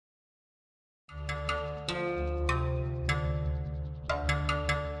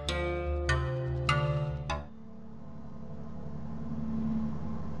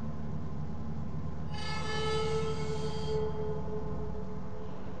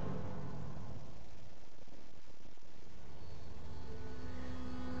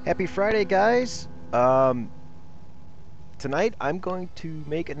Happy Friday, guys. Tonight I'm going to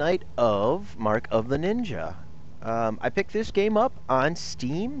make a night of Mark of the Ninja. I picked this game up on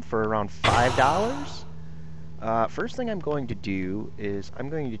Steam for around $5. First thing I'm going to do is I'm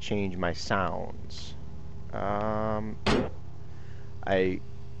going to change my sounds. I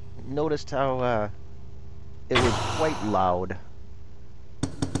noticed how it was quite loud.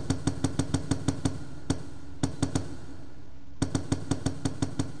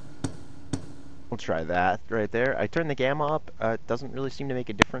 We'll try that right there. I turned the gamma up. It doesn't really seem to make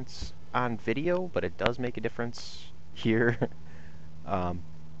a difference on video, but it does make a difference here.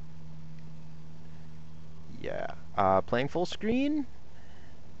 Yeah. Playing full screen.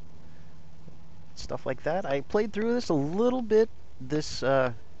 Stuff like that. I played through this a little bit this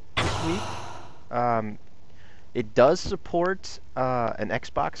week. It does support an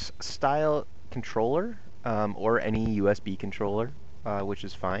Xbox style controller or any USB controller, which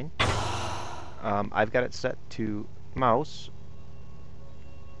is fine. I've got it set to mouse.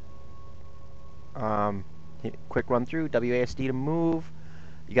 Quick run through, WASD to move.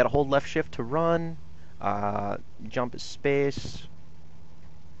 You gotta hold left shift to run. Jump is space.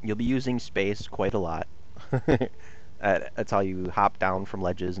 You'll be using space quite a lot. That's how you hop down from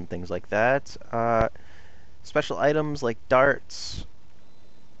ledges and things like that. Special items like darts.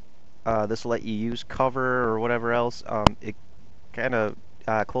 This will let you use cover or whatever else. It kind of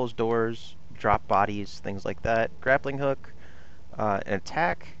close doors, drop bodies, things like that. Grappling hook, an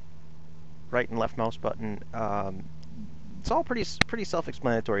attack, right and left mouse button. It's all pretty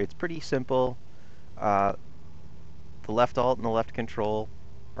self-explanatory. It's pretty simple. The left alt and the left control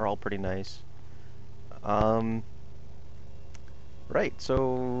are all pretty nice. Right,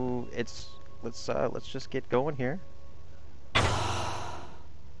 so let's just get going here.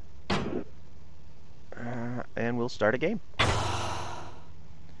 And we'll start a game.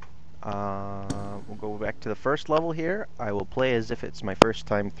 We'll go back to the first level here. I will play as if it's my first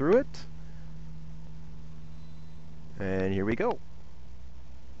time through it. And here we go.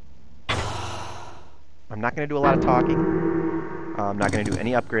 I'm not going to do a lot of talking. I'm not going to do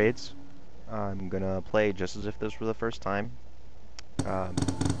any upgrades. I'm going to play just as if this were the first time. You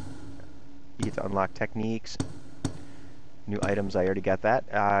get to unlock techniques. New items, I already got that.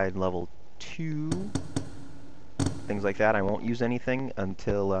 Level 2. Things like that. I won't use anything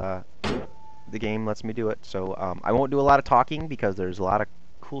until the game lets me do it. So I won't do a lot of talking because there's a lot of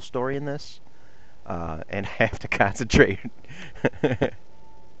cool story in this. And I have to concentrate.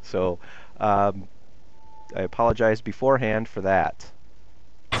 So I apologize beforehand for that.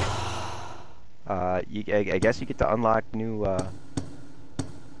 I guess you get to unlock new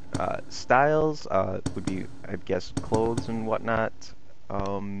styles. Would be, I guess, clothes and whatnot.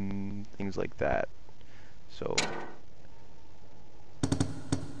 Things like that. So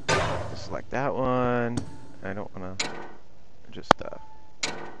select that one. I don't want to just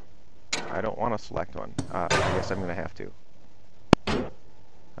I don't want to select one. I guess I'm gonna have to.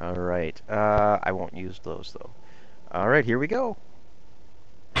 Alright, I won't use those though. Alright, here we go.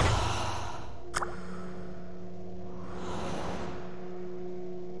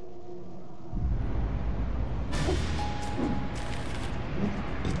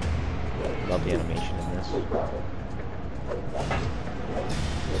 Love the animation in this.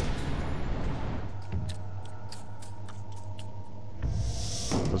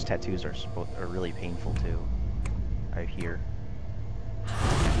 Those tattoos are really painful too, I hear.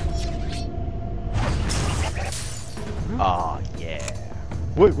 Oh yeah.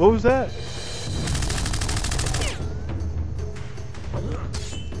 Wait, what was that?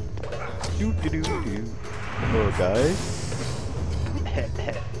 Doo doo doo doo. Oh guys.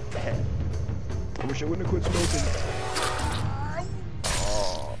 I wish I wouldn't have quit smoking.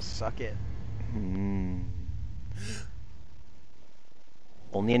 Oh, suck it.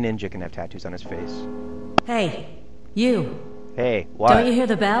 Only a ninja can have tattoos on his face. Hey, you. Hey, what? Don't you hear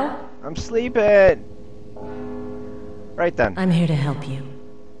the bell? I'm sleeping. Right then. I'm here to help you.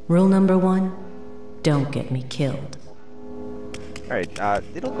 Rule number 1, don't get me killed. Alright,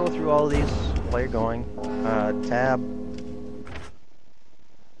 it'll go through all of these while you're going. Tab.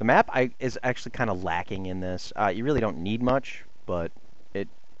 The map is actually kind of lacking in this. You really don't need much, but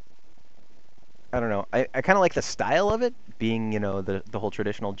I don't know. I kind of like the style of it, being, you know, the whole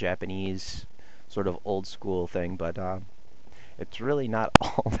traditional Japanese sort of old school thing, but it's really not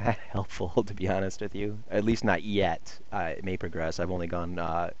all that helpful, to be honest with you. At least not yet. It may progress. I've only gone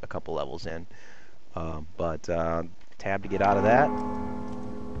a couple levels in. But tab to get out of that.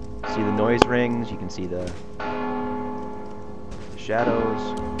 See the noise rings. You can see the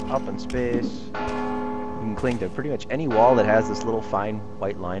shadows. Up in space. can cling to pretty much any wall that has this little fine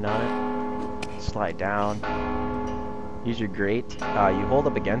white line on it. Slide down. Use your grate. You hold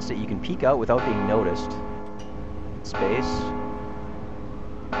up against it. You can peek out without being noticed. Space.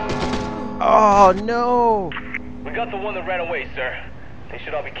 Oh, no! We got the one that ran away, sir. They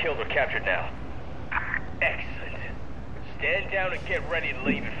should all be killed or captured now. Excellent. Stand down and get ready to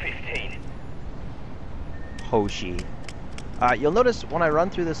leave at 15. Hoshi. You'll notice when I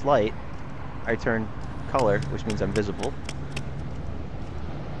run through this light, I turn color, which means I'm visible.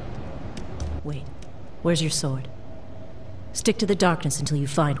 Wait, where's your sword? Stick to the darkness until you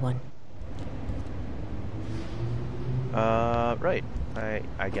find one. Right.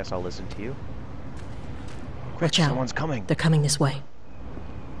 I guess I'll listen to you. Quick, Watch out. someone's coming. They're coming this way.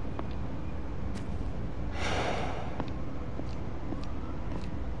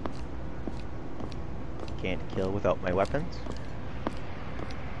 Can't kill without my weapons.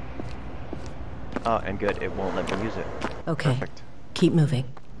 Oh, and good, it won't let me use it. Okay, Perfect. keep moving.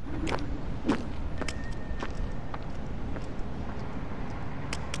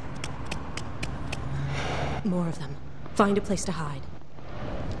 More of them. Find a place to hide.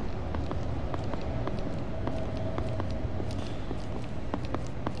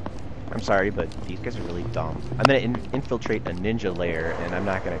 I'm sorry, but these guys are really dumb. I'm gonna infiltrate a ninja lair, and I'm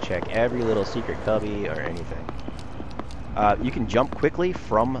not gonna check every little secret cubby or anything. You can jump quickly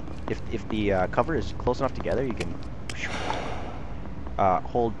from, if the cover is close enough together, you can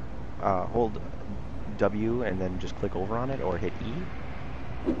hold W and then just click over on it, or hit E.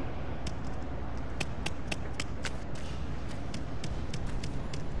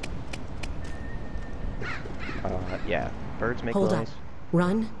 Yeah, birds make Hold noise. up.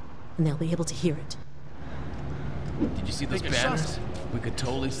 Run, and they'll be able to hear it. Did you see those banners? We could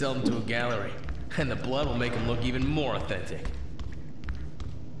totally sell them to a gallery. And the blood will make them look even more authentic.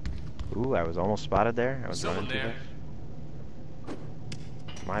 Ooh, I was almost spotted there. I was Someone running there. too.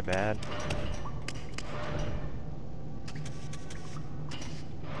 My bad.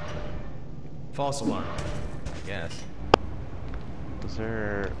 False alarm, I guess. Is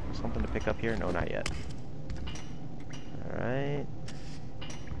there something to pick up here? No, not yet. Alright.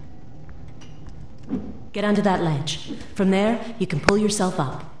 Get onto that ledge. From there, you can pull yourself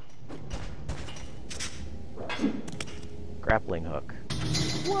up. Grappling hook.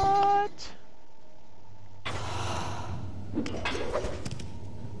 What?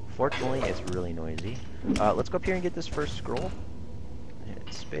 Fortunately, it's really noisy. Let's go up here and get this first scroll.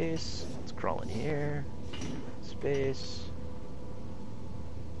 Hit space. Let's crawl in here. Space.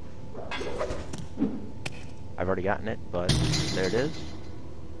 I've already gotten it, but there it is.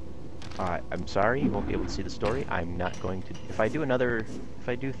 I'm sorry, you won't be able to see the story. I'm not going to. If I do a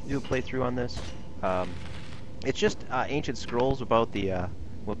playthrough on this, it's just ancient scrolls about the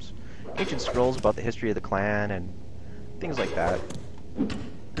ancient scrolls about the history of the clan and things like that.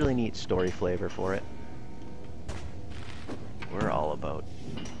 Really neat story flavor for it. We're all about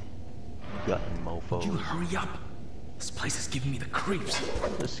gutting mofos. You hurry up. This place is giving me the creeps.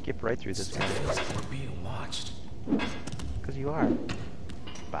 Just skip right through this Still guy. feels like we're being watched. Because you are.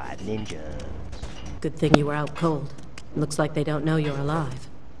 By ninjas. Good thing you were out cold. Looks like they don't know you're alive.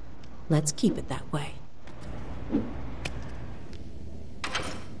 Let's keep it that way.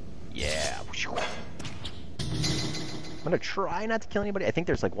 Yeah. I'm gonna try not to kill anybody. I think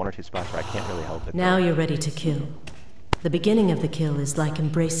there's like one or two spots where I can't really help it. Now you're ready to kill. The beginning of the kill is like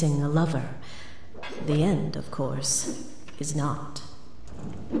embracing a lover. The end, of course, is not.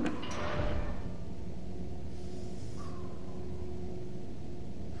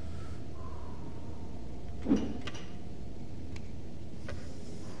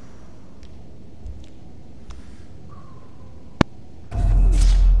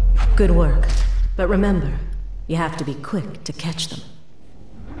 Good work. But remember, you have to be quick to catch them.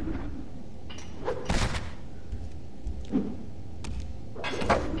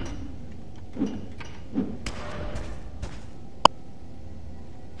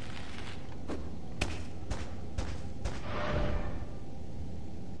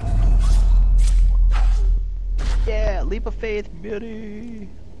 Yeah, leap of faith, beauty.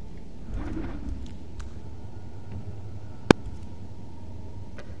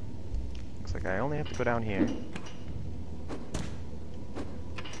 Looks like I only have to go down here.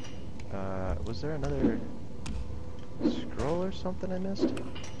 Was there another scroll or something I missed?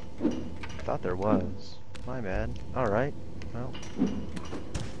 I thought there was. My bad. Alright. Well.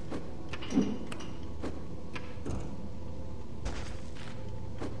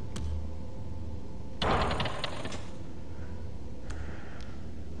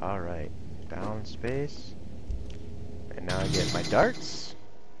 Alright. Down space. And now I get my darts.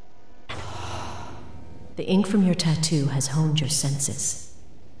 The ink from your tattoo has honed your senses.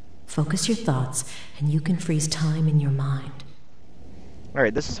 Focus your thoughts, and you can freeze time in your mind.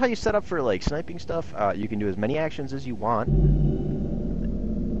 Alright, this is how you set up for, like, sniping stuff. You can do as many actions as you want.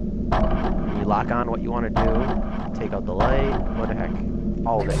 You lock on what you want to do. Take out the light. What the heck?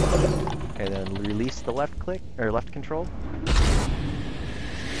 All of it. Okay, then release the left click, or left control.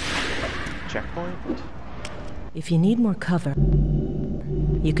 Checkpoint. If you need more cover,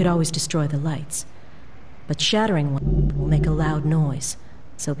 you could always destroy the lights. But shattering one will make a loud noise,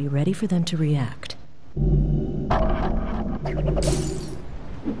 so be ready for them to react. What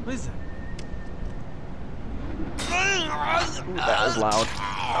is that? Ooh, that was loud.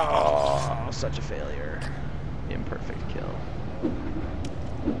 Oh, such a failure. Imperfect kill. Oh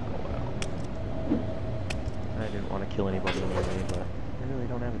well. I didn't want to kill anybody anyway, but I really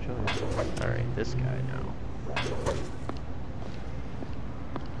don't have a choice. Alright, this guy now.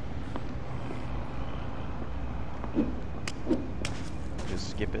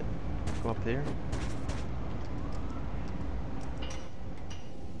 Just skip it. Go up there.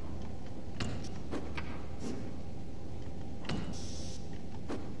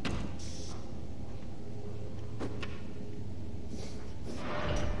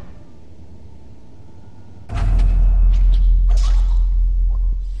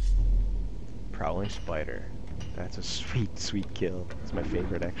 Prowling spider. That's a sweet, sweet kill. It's my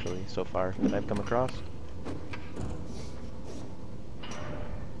favorite, actually, so far that I've come across.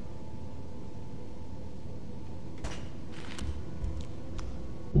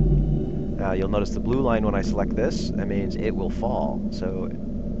 You'll notice the blue line when I select this. That means it will fall. So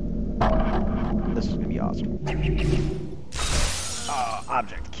this is gonna be awesome. Oh,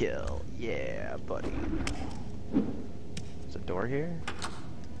 object kill. Yeah, buddy. There's a door here.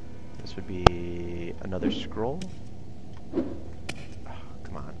 This would be another scroll. Oh,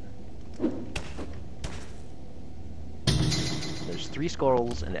 come on. There's 3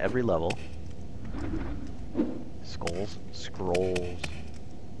 scrolls in every level. Scrolls.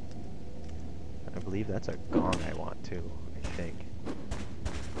 I believe that's a gong I want too, I think.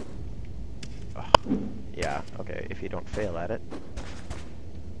 Oh, yeah, okay, if you don't fail at it.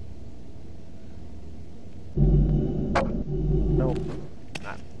 Nope.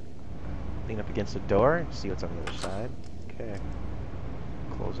 Not. Lean up against the door, see what's on the other side. Okay.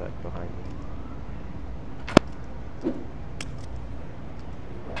 Close that behind me.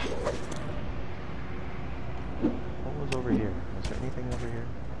 What was over here? Was there anything over here?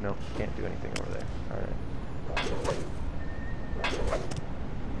 No, can't do anything over there. Alright.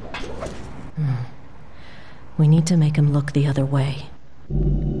 We need to make him look the other way.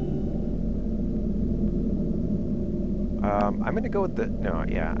 I'm gonna go with the... No,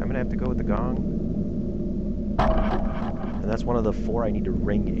 yeah, I'm gonna have to go with the gong. And that's one of the 4 I need to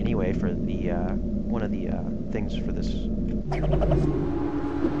ring anyway for the, one of the, things for this.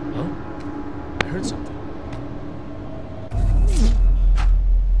 Oh? I heard something.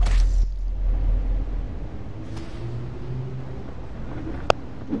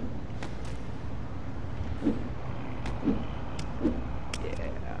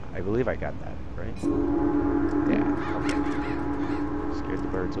 I believe I got that, right? Yeah, okay. Scared the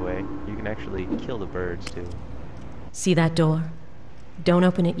birds away. You can actually kill the birds, too. See that door? Don't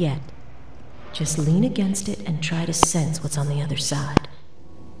open it yet. Just lean against it and try to sense what's on the other side.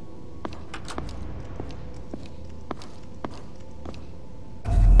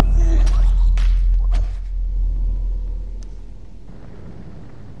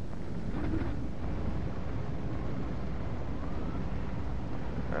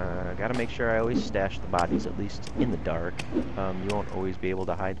 Gotta make sure I always stash the bodies at least in the dark. You won't always be able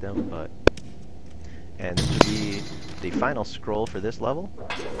to hide them, but... And this would be the final scroll for this level.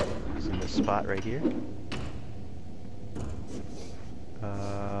 It's in this spot right here.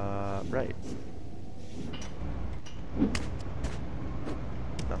 Right.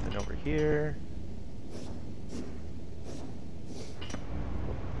 Nothing over here.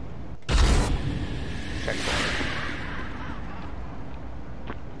 Checkpoint.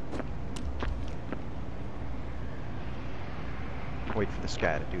 Wait for this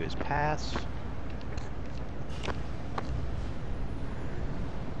guy to do his pass.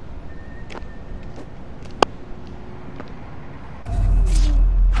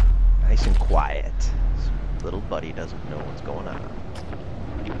 Nice and quiet. This little buddy doesn't know what's going on.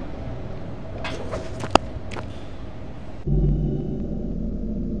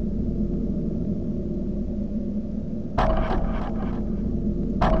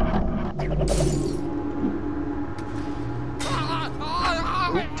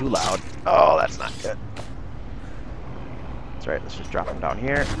 Ooh, too loud. Oh, that's not good. That's right, let's just drop him down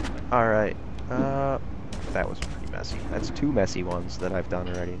here. Alright. That was pretty messy. That's 2 messy ones that I've done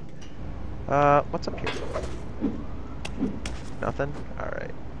already. What's up here? Nothing?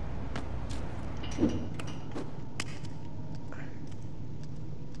 Alright.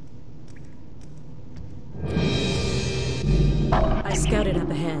 I scouted up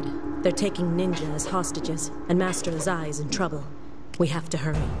ahead. They're taking Ninja as hostages, and Master Azai is in trouble. We have to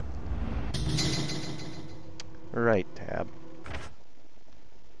hurry. Right tab.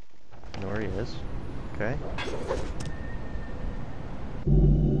 I know where he is. Okay.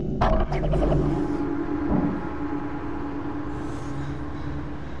 I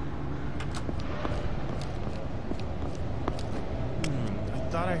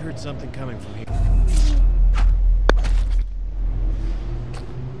thought I heard something coming from here.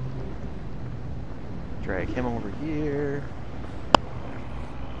 Drag him over here.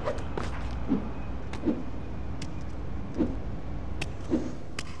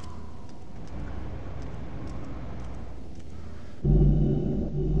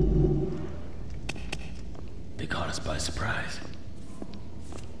 They caught us by surprise.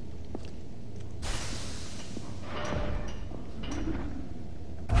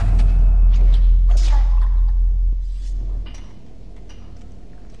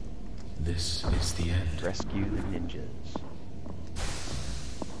 This is the end. Rescue the ninjas.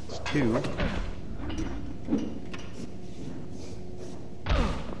 It's 2.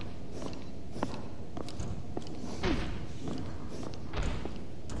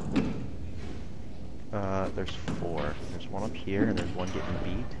 There's 4. There's one up here, and there's one getting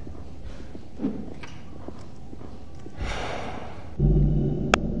beat.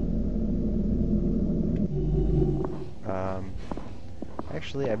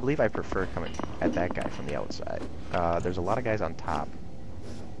 Actually, I believe I prefer coming at that guy from the outside. There's a lot of guys on top,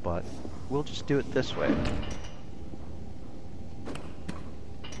 but we'll just do it this way.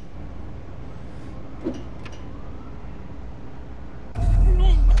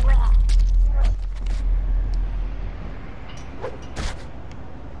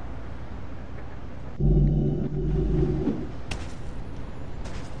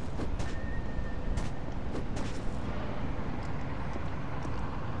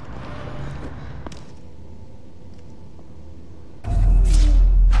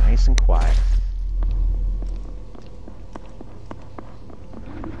 Nice and quiet.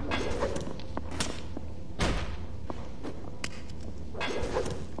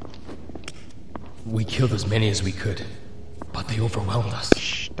 We killed as many as we could, but they overwhelmed us.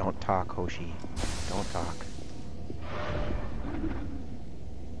 Shh, don't talk, Hoshi. Don't talk.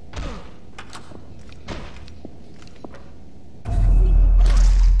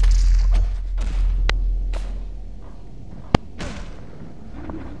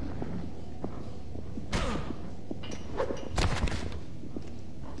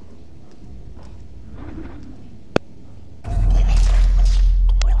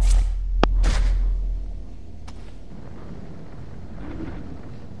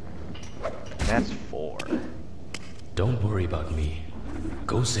 That's 4. Don't worry about me.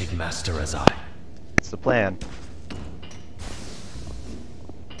 Go save Master Azai. That's the plan.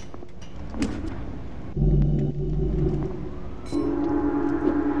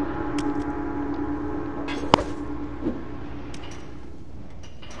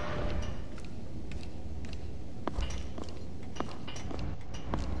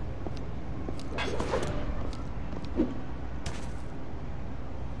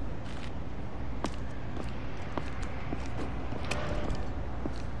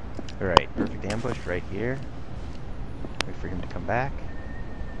 Alright, perfect ambush right here. Wait for him to come back.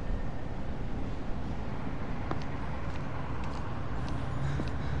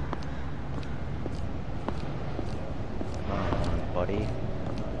 Come on, buddy.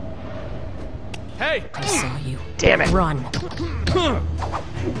 Hey! I saw you. Damn it! Run.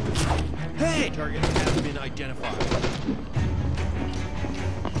 Hey! Target has been identified.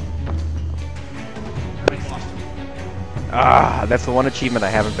 Ah, that's the one achievement I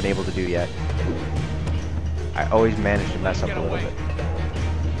haven't been able to do yet. I always manage to mess up a little bit.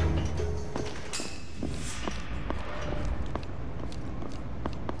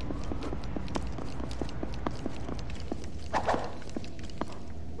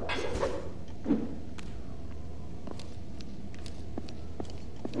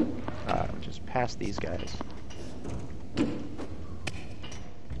 Just past these guys.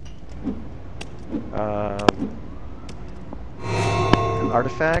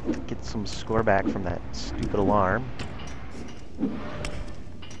 Artifact, get some score back from that stupid alarm.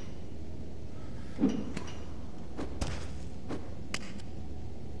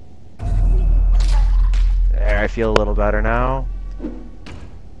 There, I feel a little better now.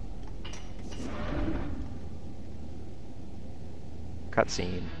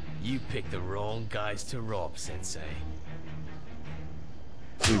 cutscene. You picked the wrong guys to rob, Sensei.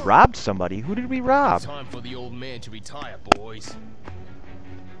 We robbed somebody. Who did we rob? Time for the old man to retire, boys.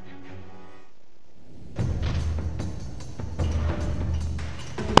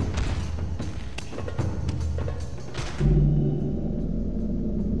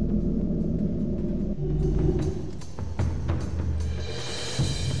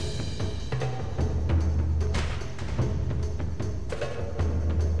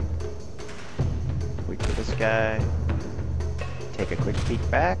 Wait for this guy. Take a quick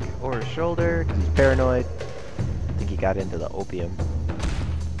peek back over his shoulder because he's paranoid. I think he got into the opium.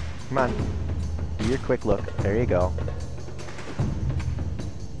 Come on. Do your quick look. There you go.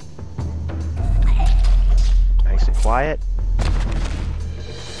 Nice and quiet.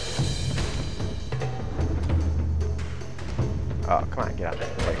 Oh, come on, get out there.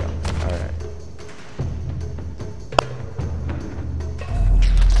 There you go. Alright.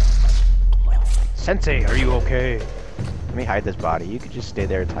 Sensei, are you okay? Let me hide this body. You could just stay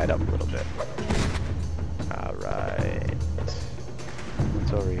there tied up a little bit. Alright.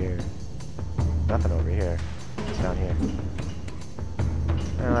 What's over here? Nothing over here. It's down here.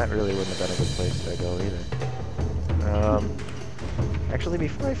 Well, that really wouldn't have been a good place to go either. Actually,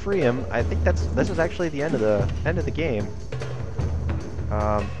 before I free him, I think this is actually the end of the game.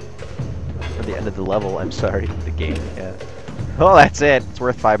 Or the end of the level. I'm sorry, the game. Yeah. Oh, that's it. It's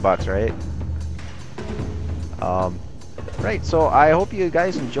worth $5, right? Right, so I hope you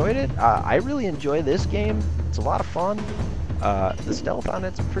guys enjoyed it. I really enjoy this game. It's a lot of fun. The stealth on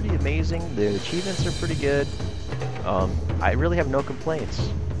it's pretty amazing. The achievements are pretty good. I really have no complaints,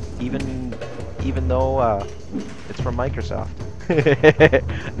 even though it's from Microsoft.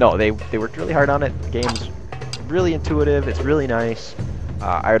 No, they worked really hard on it. The game's really intuitive. It's really nice.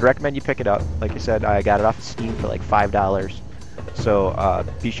 I would recommend you pick it up. Like I said, I got it off of Steam for like $5. So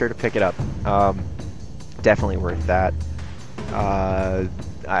be sure to pick it up. Definitely worth that.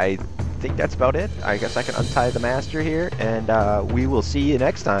 I think that's about it. I guess I can untie the master here, and we will see you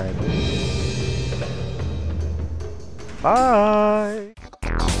next time. Bye!